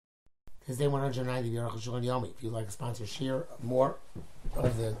This day 190 of Aruch HaShulchan Yomi. If you'd like to sponsor share more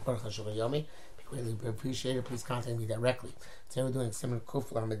of the Aruch HaShulchan Yomi, greatly appreciate it. Please contact me directly. Today we're doing Simon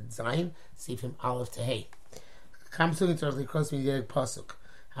Kuf Lamed Zayin, Sifim Aleph to Hey. Kam Psukim Tzarech Likros Midiyek Pasuk.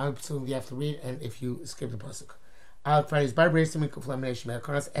 How many Psukim do you have to read, and if you skip the Pasuk? Al Fridays Bar Beis Simon Kuf Lamed Nation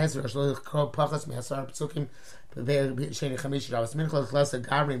Me'akonas Ezra Shlo Kol Pachas Me'asar Psukim Sheni Chamish Ravas Minchol Chlasa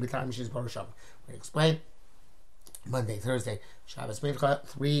Gavrin B'Tam Mishis Baruch we explain Monday, Thursday, Shabbos Mincha,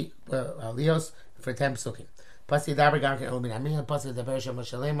 3 Leos for 10 Psukim. Pasi Daber Garkin Elumin Amin, Pasi Daber Shem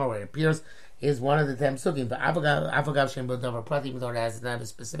Shalem, where it appears, is one of the 10 Psukim. But Avogav Shem Bodavar Prati, even though it has not a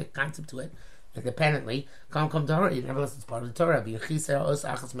specific concept to it, independently, Kam Torah, you never listen, it's part of the Torah. If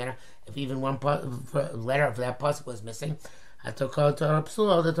even one letter of that pasuk was missing, I took Torah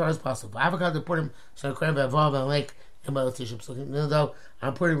Psula, the Torah is possible. Avogav the Purim, Shakram Bevav and Lake, even though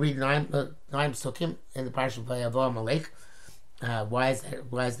I'm putting read nine psukim in the parsha of Vayavo Malek. Why is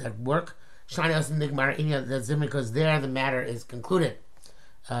that work? Shani also nigmar inya that's because there the matter is concluded.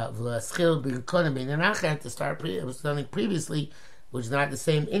 V'laschil b'kodem b'inanachet to start something previously, which is not the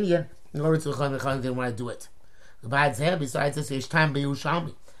same Indian. In order to Chachamim didn't want to do it. The bad zeh besides this is time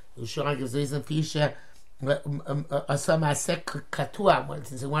b'Yushalmi. Yushalmi gives reason fisha asamasek katua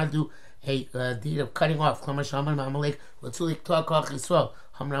since they want to do a deed of cutting off. Amalek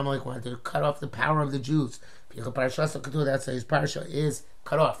wanted to cut off the power of the Jews. That's why his parasha is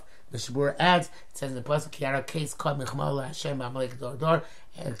cut off. The Shabur adds, it says in the pasuk, "Kiara case called Mechmal Hashem Amalek Dor."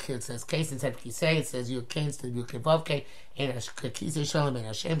 It says case instead of kisei. It says you case instead of you kivavke. And kisei shalom and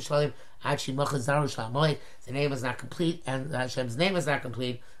Hashem shalom. Actually, Machazaru Amalek. The name is not complete, and Hashem's name is not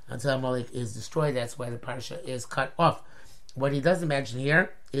complete until Amalek is destroyed. That's why the parasha is cut off. What he doesn't mention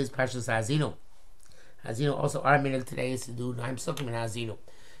here is Parshas Ha'azinu. Ha'azinu also, our minute today is to do 9 psukim in Ha'azinu.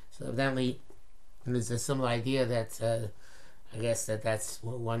 So evidently, there's a similar idea that I guess that's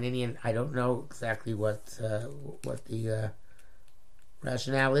one Indian. I don't know exactly what the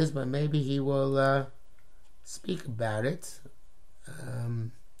rationale is, but maybe he will speak about it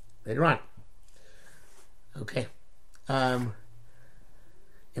later on. Okay. In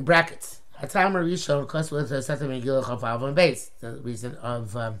brackets. Hatam Rishon, because with Satan Megillah Chafav and base, the reason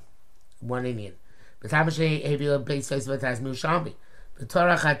of one Indian. But Tamashe Avila base face of Taz Mushambi. The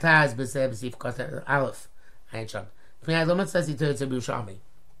Torah Chataz Beseb Sif Kotan Aleph. Ain Sham. Pnei Loman says he turns to Mushambi.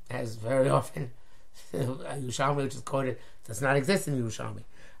 As very often, Yerushalmi, which is quoted, does not exist in Yerushalmi.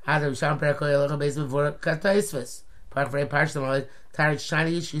 Other Yerushalmi Perakoi Elocha Beis Bevor Kataisvis. Parfrei Parsham Aled Tarik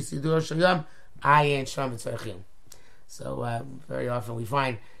Shani Shisidur Shayam Ayin Sham Tzarchim. So very often we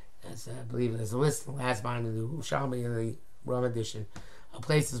find, as I believe there's a list in the last volume of the Yerushalmi in the Rome edition, of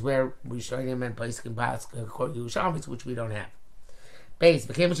places where we show him and place can quote Yerushalmis, which we don't have. Base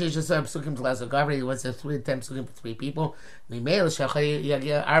became a change of psukim to last government. He wants to 3 to 10 psukim for 3 people. The male arba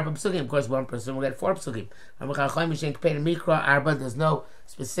psukim. Of course, one person will get 4 psukim. There's no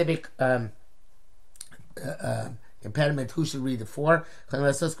specific impediment who should read the 4. So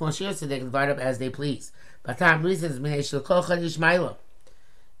they can divide up as they please. But time reasons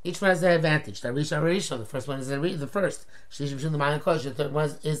each one has an advantage. The first one is the first. The third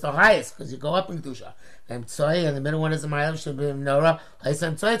one is the highest because you go up in Kedusha. And the middle one is the Ma'alav Menorah.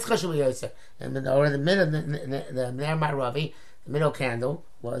 And the Menorah, the Ner Ma'aravi, the middle candle,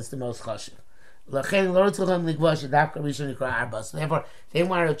 was the most chashuv. So therefore, they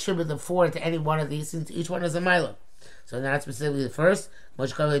want to attribute the 4 to any one of these, since each one is a Ma'alav. So not specifically the first.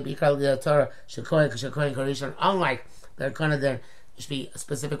 Unlike they're kind of then. Should be a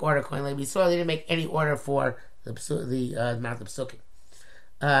specific order. Like we saw, they didn't make any order for the amount of psukim.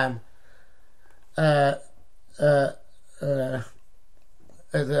 The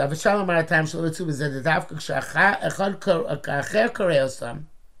Avishalom Maratam Shalotu is that the Davka Echad Acher Koreosam.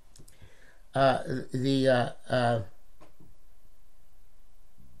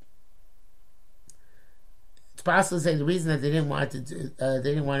 It's possible to say the reason that they didn't want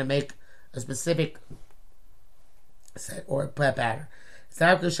to make a specific or pattern.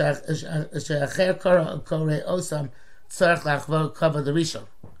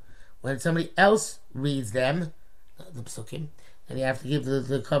 When somebody else reads them, the psukim, then you have to give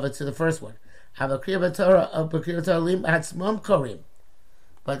the cover to the first one. But the Kriya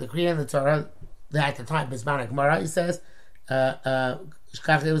in the Torah, at the time, Bismanik Gemara, he says,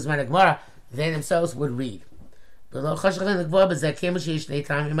 they themselves would read. And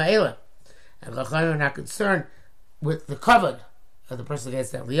Chachamim are not concerned with the covered of the person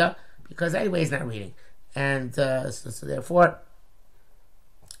against that Aliyah, because anyway he's not reading, and so therefore,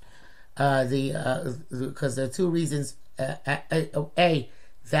 because there are 2 reasons: a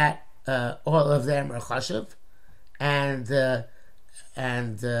that all of them are chashuv, and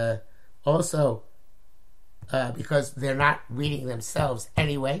Also, because they're not reading themselves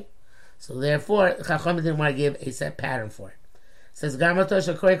anyway. So therefore, Chachamim didn't want to give a set pattern for it. It says,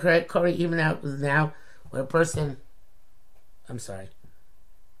 Gamatosha Kori, even now, when a person, I'm sorry.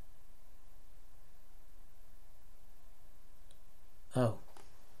 Oh,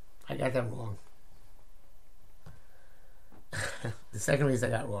 I got that wrong. The second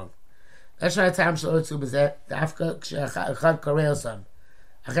reason I got wrong. If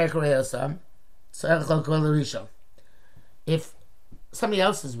somebody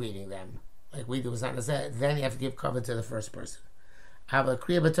else is reading them, like we do, then you have to give cover to the first person. But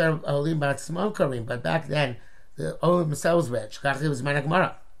back then, the Olim themselves read. That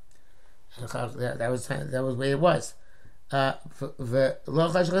was the way it was.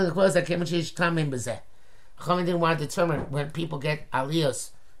 Chachamim didn't want to determine when people get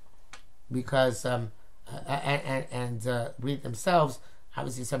aliyos because and read themselves.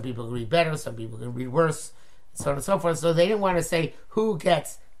 Obviously, some people can read better, some people can read worse, so on and so forth. So they didn't want to say who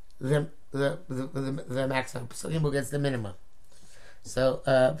gets the maximum, who gets the minimum. So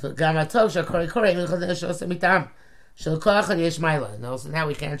no, so now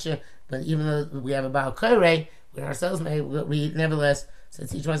we can't share. But even though we have a Baal Korei, we ourselves may read, nevertheless,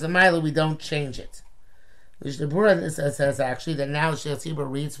 since each one's a Mila, we don't change it. Which the Bura says actually that now Shel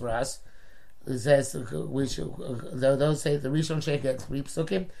Tzibur reads for us. It says we should, those say the Rishon should get 3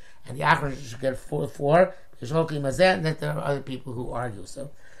 psukim and the Achron should get 4. And that there are other people who argue.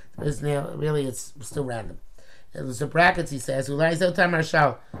 So there's really it's still random. There's the brackets. He says Ulai Zel Tamar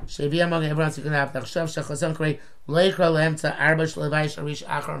Shal Shevi Among everyone you can have Nachshav Shachazon Krei Leikra Lehem to Arba Shlevaish Arish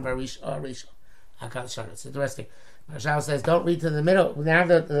Achron Varish Arish. It's interesting. Marshal says don't read to the middle. Now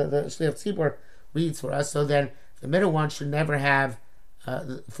the Shliach Tzibur reads for us, so then the middle one should never have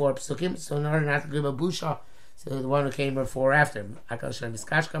 4 psukim. So in order not to give a busha, so the one who came before after him, Akal Shem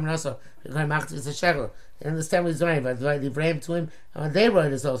Miskash coming also, you're going to mach it's a shekel. They understand what he's doing, but the Ibrahim to him, and when they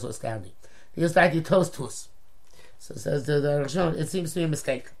wrote is also astounding. He was like, you toast to us. So it says the Rishon, it seems to be a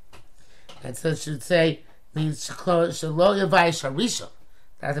mistake. And so it should say, means Shalo Yavai Sharisha.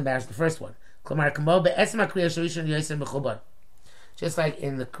 That's embarrassed the first one. Just like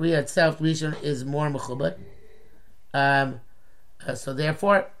in the Kriya itself, Rishon is more mechubad. So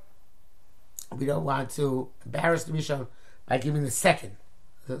therefore, we don't want to embarrass the Rishon by giving the second,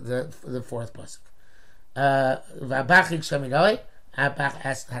 the fourth pasuk. V'abachik shaminoi. Abach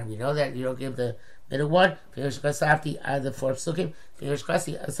asked, how do we know that? You don't give the middle one. The fourth psukim.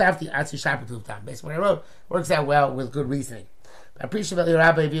 Basically, what I wrote works out well with good reasoning. I appreciate the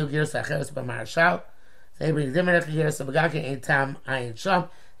Rabbi view gears acheres by Marshal. They bring different gears of Bagaki and Tam Ayin Sham.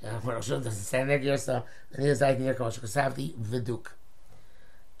 Marshal doesn't stand there gears, so then here's like near Kosh Kasavti Viduk.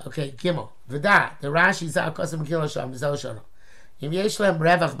 Okay, Gimel Vida. The Rashi Zal Kosim Kilo Sham Zal Shono. Im Yeshlem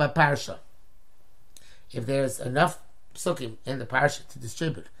Revach by Parsha. If there's enough psukim in the parsha to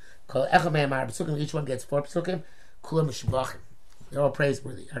distribute, Kol Echamei Mar psukim, each one gets 4 psukim. Kulam Mishbachim. They're all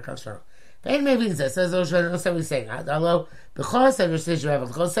praiseworthy. Arkal Shono. And maybe it says, that's what he's saying. Although, and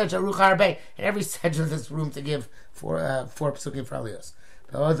every sedge there's room to give 4 psukim for aliyos.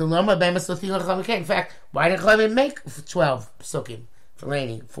 In fact, why didn't Chachamim make 12 psukim for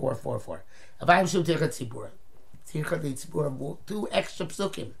raining? 4, 4, 4. If I'm sure Tzibura, 2 extra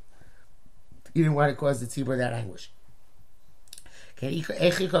psukim. You didn't want to cause the tzibur that anguish.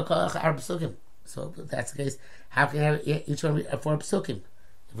 So if that's the case, how can I have each one read 4 psukim?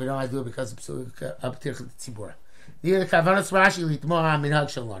 If we don't want to do it because of Tirchat Tzibura. The Kavanas Rashi Litmoa Minhag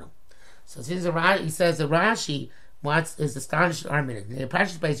Shalonu. So since he says the Rashi is astonished at our minhag. The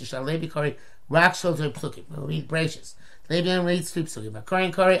Parshas Beis shall Levi Kori Rak Sholter Psukim. We'll read bracious. Levi reads 3 psukim. But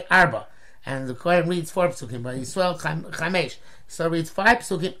Kohen Kori Arba, and the Kohen reads 4 psukim. But Yisrael Chamesh, so reads 5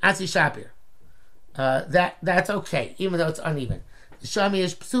 psukim. Atzi Shapir. That's okay, even though it's uneven. The Shami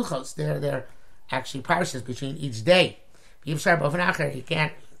is Psuchos. They're actually parshas between each day. You can't,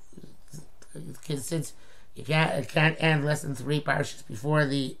 since it can't end less than 3 parshas before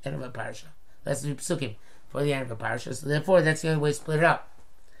the end of a parsha. Less than 3 psukim before the end of a parsha. So therefore, that's the only way to split it up.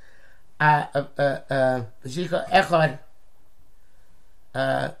 Echad.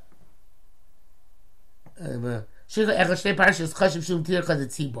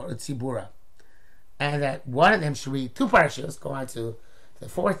 And that one of them should read 2 parshas, go on to the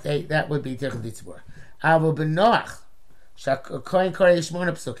 4th day, that would be Tirchat Tzibura. Avu b'Noach, Kohen Korei 8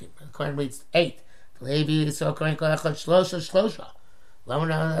 psukim. Kohen reads 8. Levi so Kohen Korei Echad Shlosha.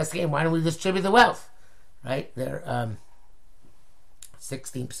 Why don't we distribute the wealth? Right? They're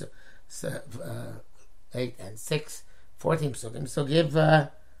 16 psukim, 8 and 6, 14 psukim. So give 3,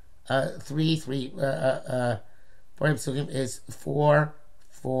 4 psukim is 4,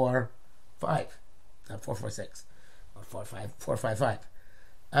 4, 5, not 446, or 455.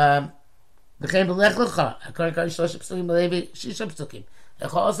 According to Shlosh Psukim Levi, Shisha Psukim.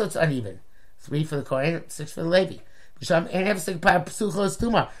 Lecha also it's uneven. 3 for the Kohen, 6 for the Levi. And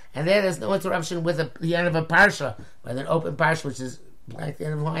there's no interruption with the end of a parsha, by an open parsha, which is blank at the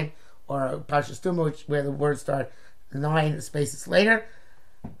end of the line, or a parsha stuma, where the words start 9 spaces later.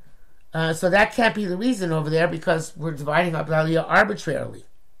 So that can't be the reason over there, because we're dividing up the aliyah arbitrarily.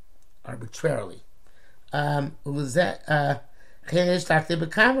 And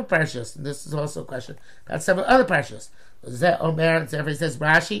this is also a question about several other parshas. Therefore he says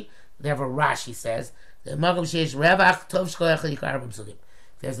Rashi, therefore Rashi says, there's enough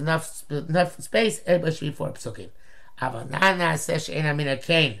space, everybody should be 4 psukim.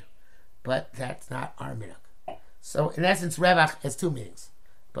 But that's not our minhag. So in essence, revach has 2 meanings,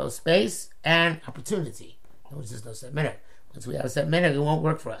 both space and opportunity. Which is no set minhag. Once we have a set minhag, it won't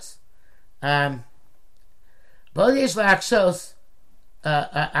work for us. Al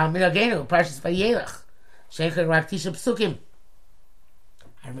minhagenu parshas Vayelech sheikha rak tisha psukim.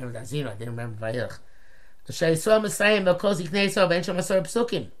 I remember that Zino. I didn't remember Vayelech. Sheisol Messiah Melkozik Neso Bencham Asor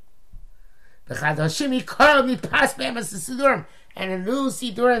Psukim. V'chadoshim Yikor Mipas Be'emas Sidurim. And a new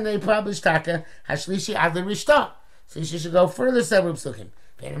Sidurim they published Taka Hashlishi Ad L'Rishta. So you should go further several Psukim.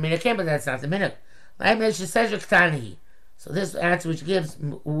 But that's not the minhag. So this answer which gives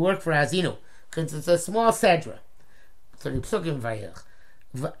will work for Azinu, because it's a small sedra. So the Psukim Vayelech.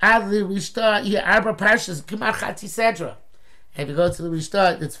 Ad L'Rishta Yeh Arba Parshas K'mar Chatzi Sedra. And if you go to the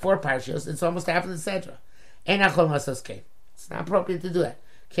Rishta, it's 4 parshas, it's almost half of the sedra. It's not appropriate to do that.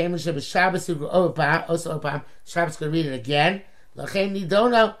 Shabbos could read it again. That's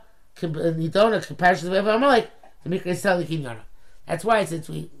why since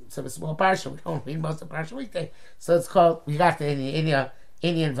we have a small parsha, we don't read most of the parsha weekday. So it's called, we got the Indian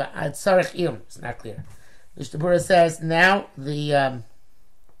Tzarech Iyum. It's not clear. Mishnah Berurah says now the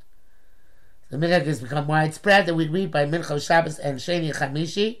minhag has become widespread that we read by Mincha Shabbos and Sheni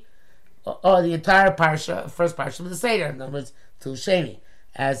Chamishi, or the entire parsha, first parsha of the Seder, in other words, to Sheni,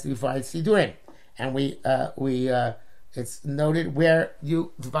 as we find Sidurim. And it's noted where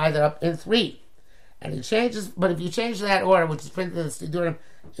you divide it up in 3. And it changes, but if you change that order, which is printed in the Sidurim,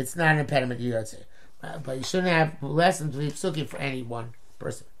 it's not an impediment, you don't say. But you shouldn't have less than 3 psukim for any one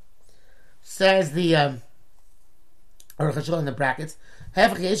person. Says the Aruch HaShulchan in the brackets,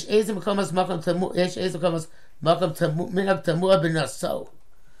 so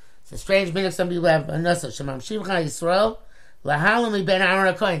it's a strange minhag. Some people have anasa. Shemam Shimcha Yisrael lahalami ben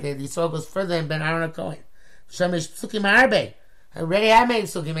Aaron HaKohen. The Yisrael goes further than ben Aaron HaKohen. Shemish psukim harbe. I already have made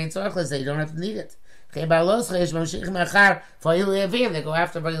psukim. Ain't tzorach say you don't have to need it. They go after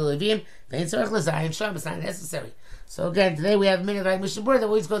Vayil Levim. Ain't tzorach and Sham. It's not necessary. So again, today we have a minhag like Mishnah Berurah that we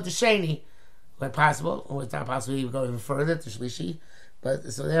always go to Sheni when possible, or it's not possible we go even further to Shlishi.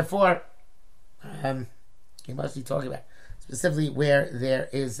 But so therefore, he must be talking about specifically where there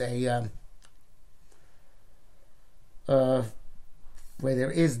is a where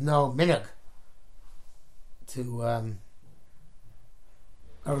there is no minhag to and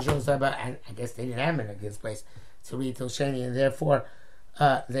I guess they didn't have minhag in this place to read till Sheni, and therefore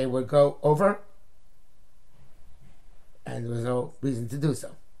they would go over, and there was no reason to do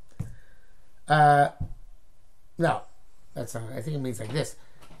so. No. That's not, I think it means like this,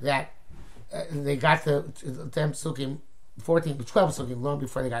 that they got the 10 psukim, 12 psukim long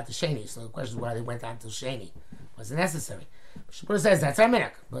before they got to Sheni. So the question is why they went on to Sheni. It wasn't necessary. Shapur says that's our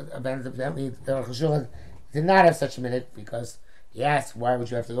minhag. But evidently the Aruch HaShulchan did not have such a minhag, because he asked, why would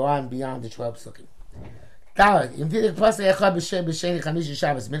you have to go on beyond the 12 psukim?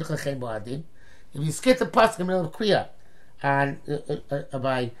 If you skip the pasuk in the middle of Kriya on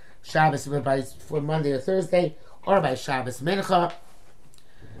by Shabbos, for Monday or Thursday, or by Shabbos Mincha,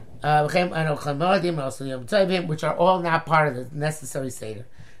 which are all not part of the necessary Seder.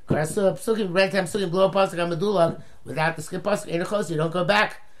 Without the skip pasuk, you don't go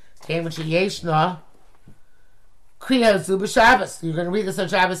back. You're going to read this on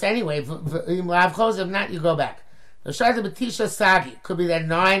Shabbos anyway. If not, you go back. Could be that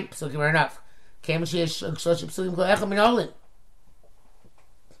 9 psukim are enough.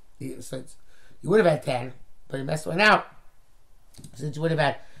 So you would have had 10, but you messed one out. Since you would have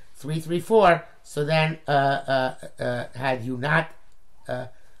had 3, 3, 4, so then had you not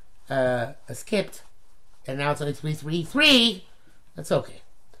skipped, and now it's only 3, 3, 3, that's okay.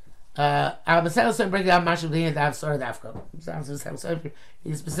 Al Masel bring down Mashalina Dav Sora Davko.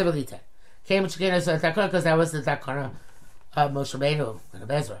 He specifically 10. Came with Shekhinah so Takana, because that was the Takana of Moshe Rabbeinu and of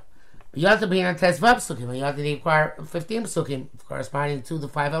Ezra. But you have to be on Tezvav Psukim, and you have to require 15 Psukim corresponding to the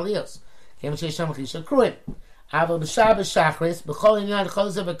 5 Aliyos. Chem Sheish Sham Chisha Kruim. Avo B'Shabbos Shachris B'Chol Inyan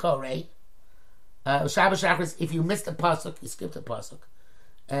Chozer V'Korei. Shabbos Shachris, if you missed a pasuk, you skipped a pasuk,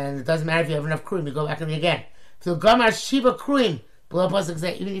 and it doesn't matter if you have enough kruim, you go back and again. So Gamar Shiva Kruim below pasuk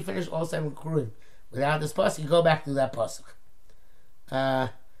say even if you finish all 7 kruim without this pasuk, you go back to that pasuk.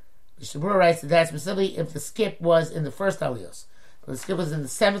 Mishnah writes that specifically if the skip was in the first aliyos, but the skip was in the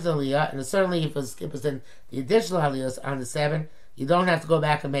 7th aliyah, and certainly if the skip was in the additional aliyos on the 7, you don't have to go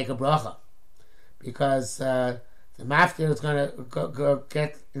back and make a bracha, because the maftir is going to go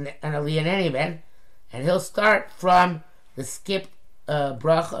get an aliyah in any event, and he'll start from the skip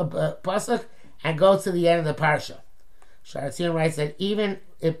bracha pasuk and go to the end of the parsha. Sharatzion writes that even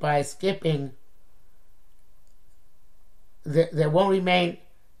if by skipping there won't remain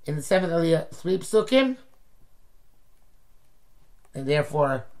in the 7th aliyah 3 psukim, and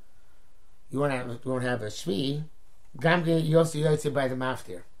therefore you won't have a shvi. Gamge Yossi Yotze by the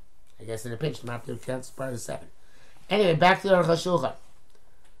maftir. I guess in a pinch the maftir counts part of the 7. Anyway, back to the Aruch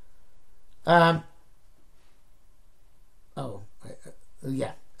HaShulchan.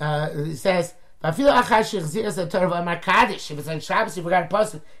 It says, if it's on Shabbos, you forgot a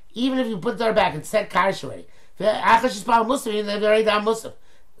pasuk, even if you put the Torah back, it said Kaddish already. They have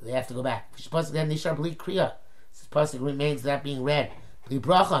to go back. This pasuk remains not being read.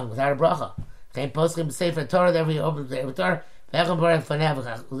 Without a bracha.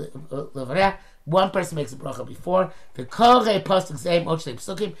 One person makes a bracha before,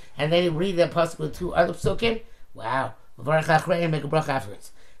 and then you read that pasuk with 2 other psukim. Wow. And make a bracha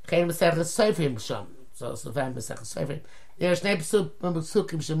afterwards. So fam Mesech Sofrim. There are 2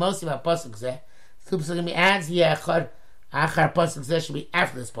 psukim shemosim al pasuk zeh. 2 psukim adds yechad achar pasuk zeh should be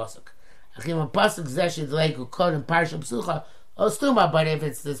after this pasuk. Achim pasuk zeh should delay kod and parsha psucha ostuma. But if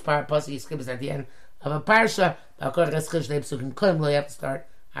it's this pasuk you skip is at the end of a parsha, you have to start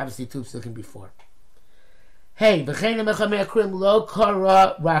obviously 2 psukim before. Hey, v'chein mechamer krim lo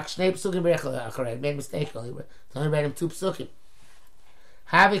kara rak shnei psukim b'rechel acharei. Made a mistake. Only read him 2 psukim.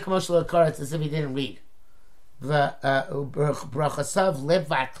 Havi k'moshel kara. It's as if he didn't read. The brachasav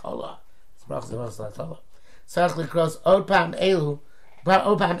levatala. It's brachasav levatala. Sarach likros od pam elu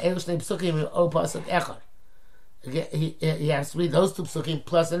shnei psukim od pasuk echad. He has to read those 2 psukim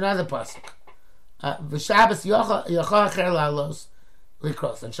plus another pasuk. V'Shabbos yochal acher lalos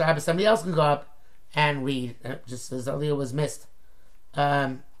likros. On Shabbos somebody else can go up and read, just as Aliyah was missed.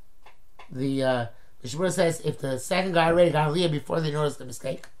 The Shmuel says if the second guy already got Aliyah before they noticed the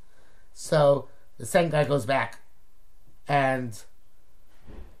mistake, so the second guy goes back, and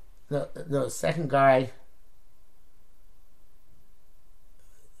the second guy,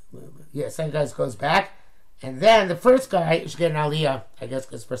 second guy goes back, and then the first guy should get an Aliyah, I guess,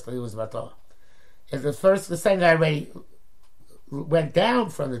 because first Aliyah was Batala. If the second guy already went down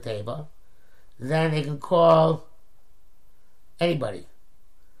from the table, then they can call anybody.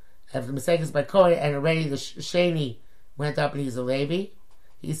 If the mistake is by Kohen and already the Sheni went up and he's a Levi,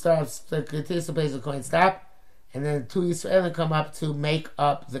 he starts to continue to place the Kohen stop, and then 2 Yisraelim come up to make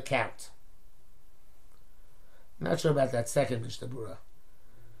up the count. I'm not sure about that second Mishnah Berurah,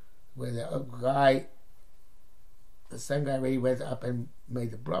 where the second guy already went up and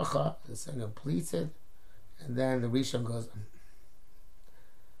made the bracha, the second completes it, and then the Rishon goes.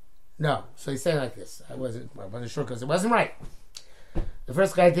 No, so he's saying like this. I wasn't sure because it wasn't right. The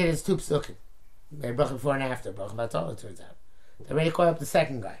first guy did his 2 psukim. Made bracha before and after. Bracha batala, it turns out. They already called up the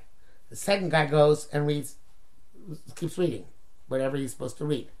second guy. The second guy goes and keeps reading whatever he's supposed to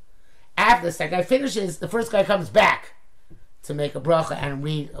read. After the second guy finishes, the first guy comes back to make a bracha and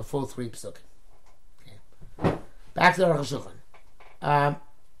read a full 3 psukim. Okay. Back to the Aruch HaShulchan.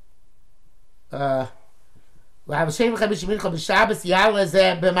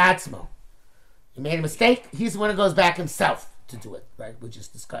 He made a mistake. He's the one who goes back himself to do it, right? We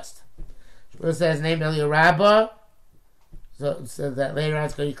just discussed. Shmuel says named Eliyahu Rabbah, so that later on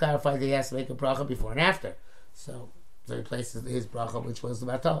it's going to be clarified that he has to make a bracha before and after. So he places his bracha, which was the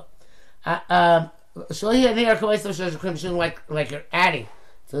batala. Like you're adding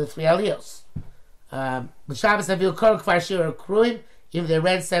to the 3 aliyos. B'Shabbos avil kol kfar shir kruim. Even they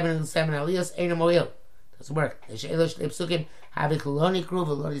read 7 aliyos, ain't a moil. Doesn't work. It's like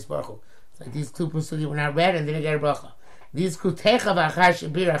these 2 psukim were not read and didn't get a bracha. These kutecha v'achar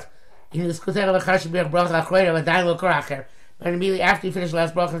shebirach, but immediately after you finish the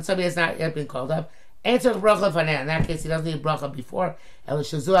last bracha and somebody has not yet been called up, answer bracha faneh. In that case, he doesn't need a bracha before. So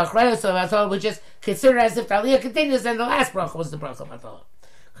we just consider it as if the aliyah continues and the last bracha was the bracha batala.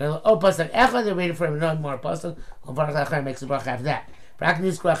 They're waiting for him to know more pasuk. Makes the bracha after that.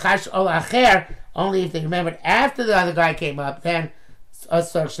 Only if they remembered after the other guy came up, then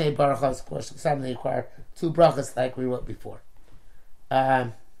Asar Shnei Barachos, of course, something they require two brachas like we wrote before.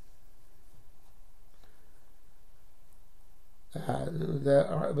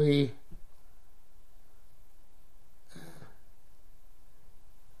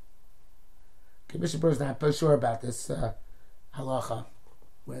 Commissioner Burr is not sure about this halacha,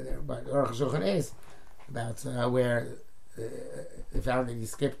 but Aruch HaShulchan is about where they found that he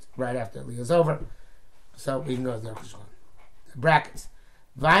skipped right after Leah's over. So we can go to Aruch HaShulchan. Brackets.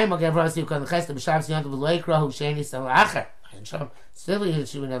 Vayim again for us you can chest the b'shavs yontav v'loikra hu sheni sel acher. And Shom still he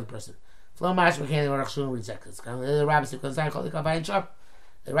should another person. Flow mash mechani Aruch HaShulchan rejects this. The rabbis you can say cholik avayin Shom.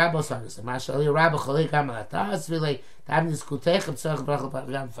 The rabbi says the mash ali rabbi cholik amalatas v'lei tam diskutech tzarich brachol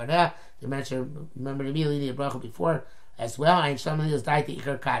pagam fareh. You mentioned, remember immediately the bracha before as well. Ein Shom is died to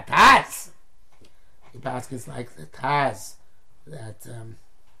ikar kataz. The pasuk is like the taz that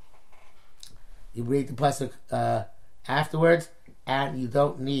you read the pasuk afterwards, and you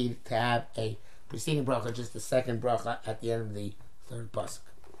don't need to have a preceding bracha, just the second bracha at the end of the third pasuk.